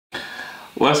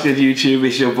What's good, YouTube?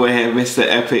 It's your boy here, Mr.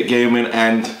 Epic Gaming,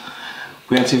 and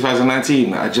we're in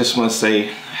 2019. I just want to say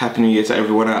Happy New Year to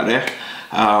everyone out there.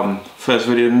 First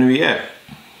video of the new year.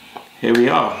 Here we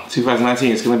are,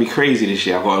 2019. It's going to be crazy this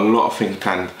year. I've got a lot of things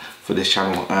planned for this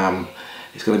channel.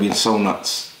 It's going to be so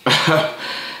nuts.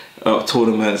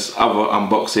 Tournaments, other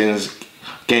unboxings,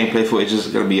 gameplay footage. There's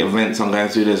going to be events I'm going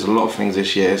to. There's a lot of things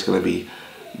this year. It's going to be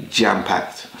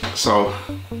jam-packed. So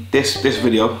this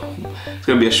video is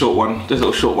going to be a short one, just a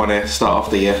little short one here to start off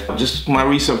the year. Just my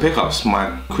recent pickups,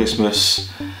 my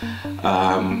Christmas,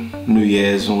 New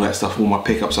Year's and all that stuff, all my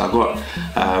pickups I got.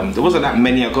 There wasn't that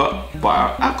many I got,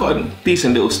 but I've got a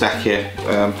decent little stack here.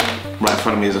 Right in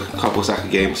front of me is a couple stack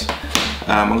of games.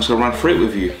 I'm just going to run through it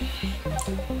with you.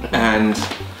 And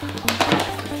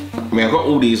I mean, I got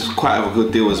all these quite a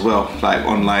good deal as well, like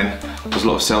online. There's a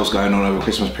lot of sales going on over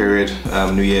Christmas period,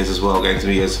 New Year's as well, going to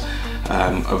New Year's.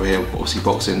 Over here, obviously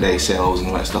Boxing Day sales and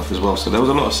all that stuff as well. So there was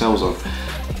a lot of sales on.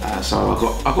 So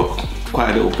I got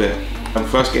quite a little bit. And the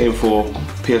first game for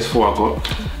PS4 I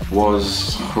got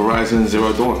was Horizon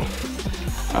Zero Dawn.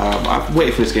 I've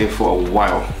waited for this game for a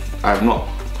while. I've not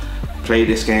played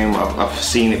this game. I've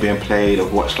seen it being played.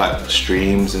 I've watched like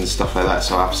streams and stuff like that.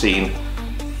 So I've seen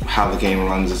how the game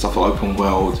runs and stuff, like open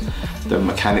world, the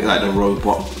mechanic, like the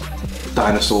robot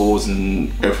dinosaurs and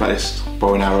everything like this,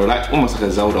 bow and arrow, like almost like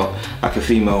a Zelda, like a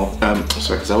female,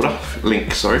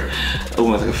 Link, sorry,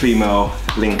 almost like a female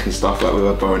Link and stuff, like with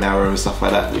a bow and arrow and stuff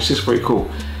like that, which is pretty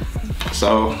cool.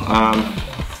 So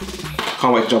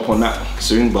can't wait to jump on that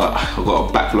soon, but I've got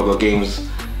a backlog of games,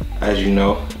 as you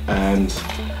know, and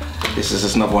this is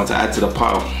just another one to add to the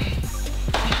pile.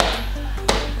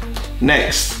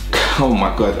 Next, oh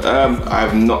my god, I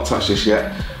have not touched this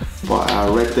yet, but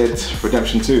Red Dead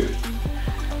Redemption 2.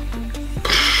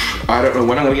 I don't know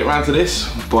when I'm going to get around to this,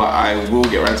 but I will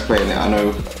get around to playing it. I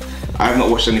know I have not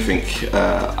watched anything.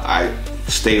 I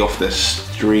stay off the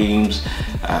streams.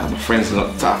 My friends are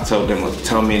not, I tell them not to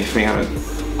tell me anything.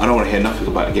 I don't want to hear nothing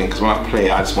about the game, because when I play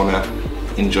it, I just want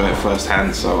to enjoy it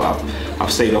firsthand. So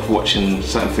I've stayed off watching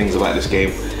certain things about this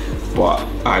game, but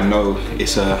I know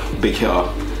it's a big hitter.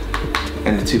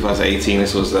 End of 2018,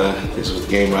 this was the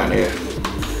game right here.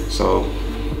 So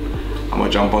I'm gonna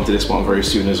jump onto this one very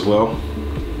soon as well.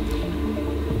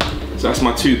 So that's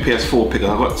my two PS4 pickups.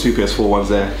 I've got two PS4 ones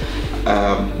there.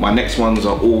 My next ones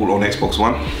are all on Xbox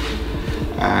One.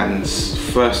 And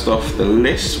first off the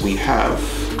list, we have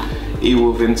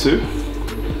Evil Within 2.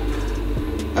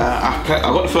 I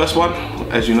got the first one,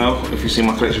 as you know, if you've seen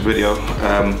my collection video.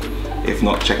 If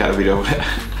not, check out the video.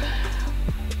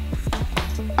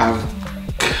 I've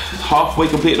halfway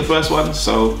completed the first one,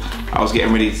 so I was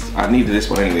getting ready. I needed this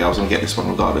one anyway. I was gonna get this one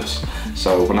regardless.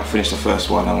 So when I finish the first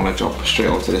one, I'm gonna jump straight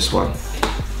onto this one.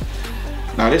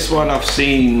 Now this one I've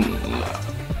seen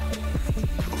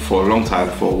for a long time,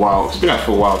 for a while. It's been out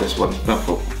for a while. This one, not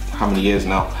for how many years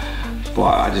now, but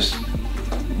I just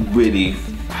really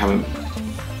haven't.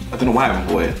 I don't know why I haven't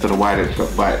bought it. I don't know why I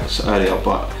didn't buy it earlier,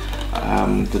 but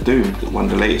the Doom, one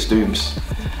of the latest Dooms.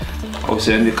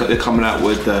 Obviously, they're coming out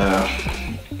with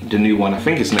the new one. I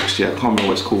think it's next year. I can't remember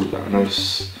what it's called, but I know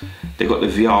they got the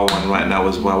VR one right now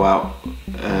as well out.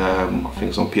 I think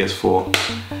it's on PS4.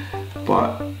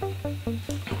 But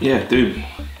yeah, Doom.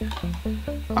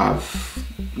 I've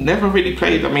never really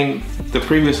played. I mean, the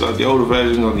previous, like the older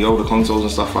versions on the older consoles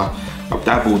and stuff, I've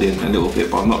dabbled in a little bit,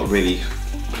 but I've not really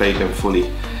played them fully.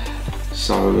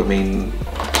 So I mean,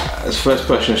 as first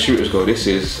person shooters go, this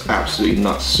is absolutely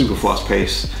nuts. Super fast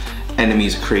paced.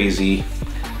 Enemies crazy.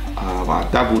 I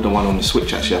dabbled in the one on the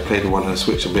Switch actually. I played the one on the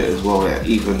Switch a bit as well. Yeah,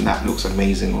 even that looks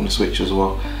amazing on the Switch as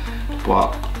well.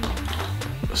 But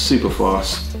super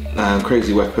fast,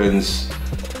 crazy weapons.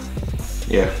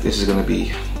 Yeah, this is going to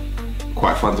be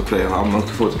quite fun to play. I'm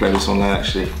looking forward to playing this online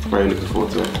actually. Very looking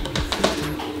forward to it.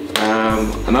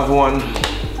 Another one,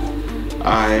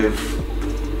 I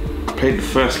played the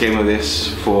first game of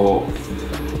this for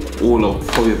all of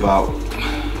probably about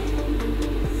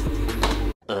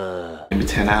maybe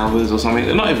 10 hours or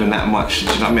something. Not even that much, you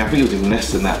know what I mean? I think it was even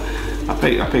less than that. I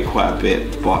played quite a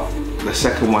bit, but the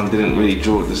second one didn't really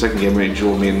draw, the second game really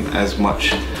drew me in as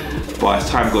much. But as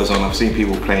time goes on, I've seen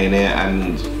people playing it,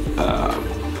 and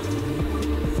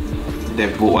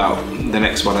they've brought out the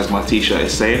next one, as my t-shirt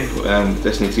is saying,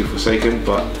 Destiny 2 Forsaken.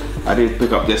 But I did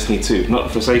pick up Destiny 2,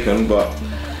 not Forsaken, but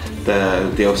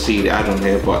the DLC, the add-on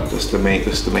here, but just the main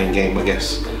game, I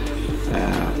guess.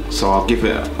 So I'll give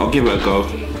it a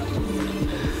go.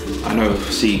 I know,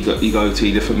 see, you go to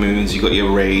your different moons, you got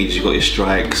your raids, you got your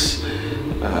strikes,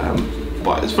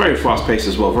 but it's very fast paced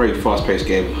as well, very fast paced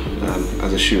game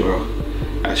as a shooter,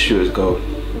 as shooters go.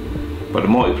 But the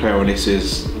multiplayer on this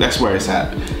that's where it's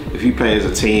at. If you play as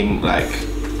a team, like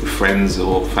with friends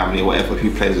or family or whatever, if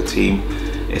you play as a team,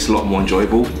 it's a lot more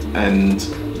enjoyable, and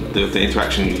the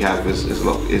interaction you have is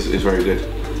very good.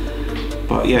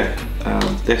 But yeah,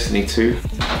 Destiny 2,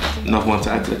 another one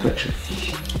to add to the collection.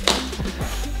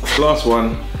 Last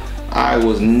one, I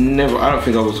don't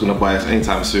think I was gonna buy this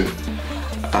anytime soon.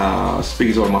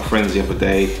 Speaking to one of my friends the other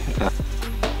day,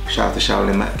 shout out to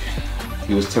Shaolin Mac.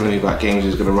 He was telling me about games he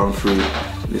was gonna run through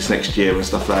this next year and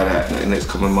stuff like that, in the next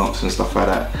couple of months and stuff like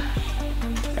that.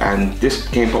 And this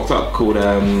game popped up called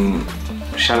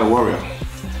Shadow Warrior.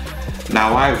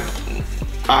 Now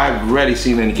I've rarely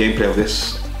seen any gameplay of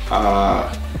this. I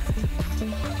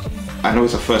know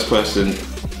it's a first-person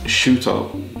shooter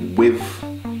with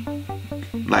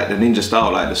like the ninja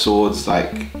style, like the swords,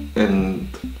 like, and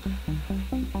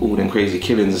all them crazy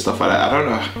killings and stuff like that. I don't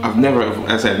know. I've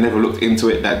never looked into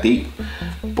it that deep,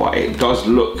 but it does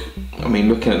look. I mean,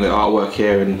 looking at the artwork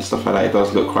here and stuff like that, it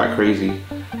does look quite crazy.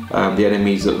 The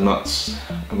enemies look nuts.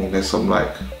 I mean, there's some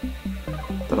like,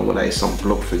 I don't know what that is, some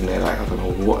blob thing there. Like, I don't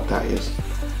know what that is,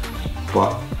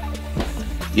 but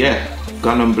yeah,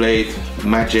 gun and blade,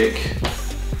 magic.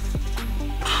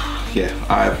 Yeah,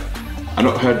 I've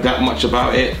not heard that much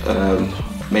about it.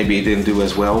 Maybe it didn't do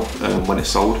as well when it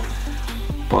sold,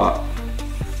 but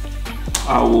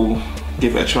I will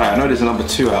give it a try. I know there's a number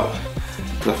 2 out,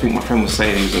 because I think my friend was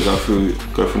saying he was gonna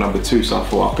go for number 2, so I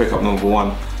thought I'll pick up number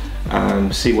 1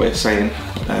 and see what it's saying,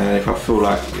 and if I feel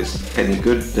like it's any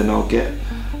good, then I'll get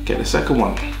the second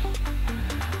one.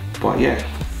 But yeah,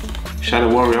 Shadow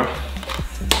Warrior,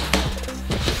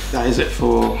 that is it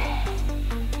for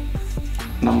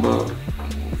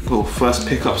first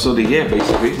pickups of the year,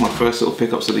 basically. My first little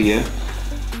pickups of the year.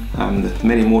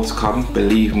 Many more to come,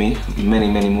 believe me,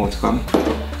 many more to come.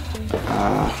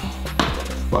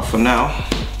 But for now,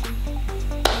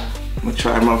 I'm gonna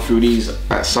try and run through these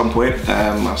at some point.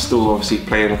 I'm still obviously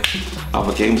playing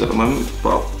other games at the moment,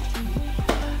 but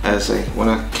as I say, when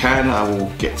I can, I will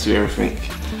get to everything.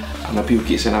 I know people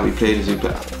keep saying I'll be playing this,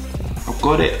 but I've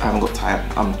got it, I haven't got time.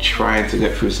 I'm trying to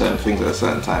get through certain things at a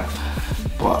certain time,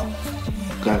 but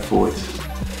going forward,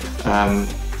 I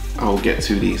will get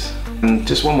to these. And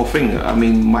just one more thing, I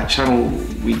mean, my channel,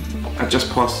 I just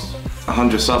passed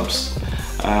 100 subs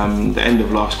the end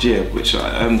of last year, which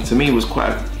to me was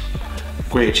quite a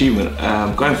great achievement.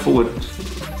 Going forward,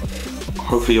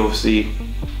 hopefully, obviously,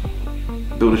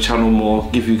 build a channel more,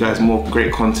 give you guys more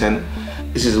great content.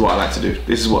 This is what I like to do.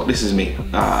 This is me.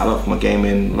 I love my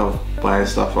gaming, love buying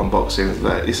stuff, unboxing.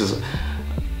 Like,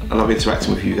 I love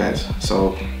interacting with you guys.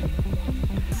 So,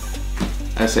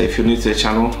 as I say, if you're new to the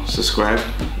channel, subscribe.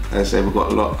 As I say, I've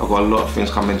got a lot of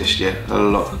things coming this year, a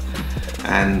lot,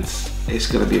 and it's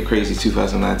gonna be a crazy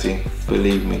 2019.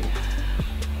 Believe me.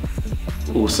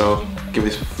 Also, give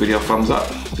this video a thumbs up.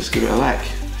 Just give it a like,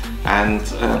 and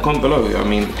comment below. I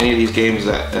mean, any of these games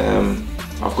that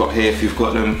I've got here, if you've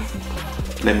got them,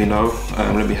 let me know.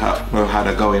 Let me know how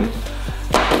they're going.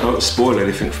 Don't spoil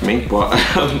anything for me, but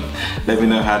let me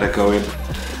know how they're going.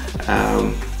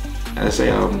 As I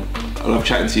say, I love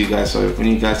chatting to you guys, so when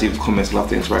you guys leave comments, I love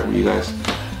to interact with you guys.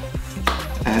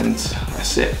 And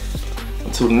that's it.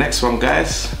 Until the next one,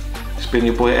 guys, it's been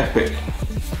your boy Epic.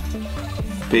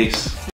 Peace.